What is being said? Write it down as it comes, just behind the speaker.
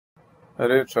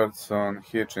Richardson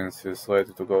Hitchins is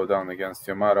slated to go down against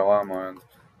Yomar Alamo, and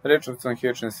Richardson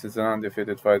Hitchins is an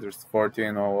undefeated fighter,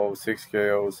 14-0, 6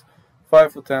 KOs,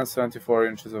 5'10", 74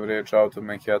 inches of reach, out of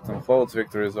Manhattan, holds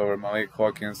victories over Malik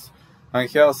Hawkins,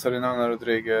 Angel Sarinana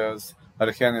Rodriguez,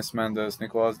 Argenis Mendez,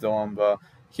 Nicolas Delomba.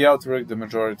 He outworked the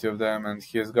majority of them, and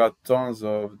he's got tons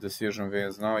of decision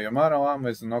wins. Now, Yomar Alamo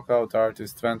is a knockout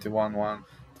artist, 21-1,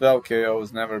 12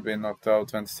 KOs, never been knocked out,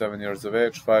 27 years of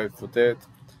age, 5'8",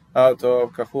 out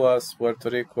of Cahuas, Puerto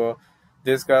Rico.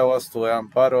 This guy lost to Leon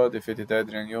Paro, defeated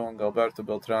Adrian Young, Alberto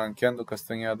Beltran, Kendo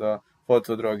Castañeda, fought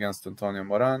to draw against Antonio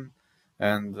Moran,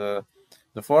 and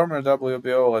the former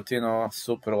WBO Latino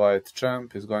Superlight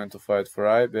champ is going to fight for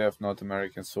IBF North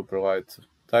American Superlight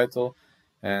title.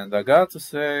 And I got to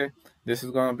say, this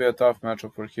is going to be a tough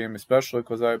matchup for him, especially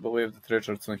because I believe that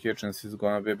Richardson Hitchins is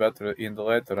going to be better in the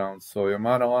later rounds. So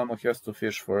Yomar Alamo has to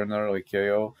fish for an early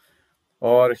KO,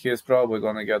 or he is probably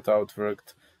going to get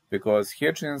outworked, because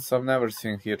Hitchins, I've never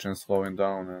seen Hitchins slowing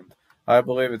down, and I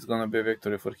believe it's going to be a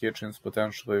victory for Hitchins,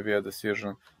 potentially via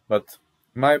decision. But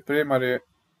my primary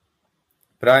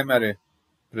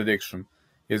prediction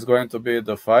is going to be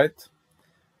the fight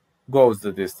goes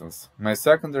the distance. My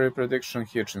secondary prediction,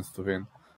 Hitchins to win.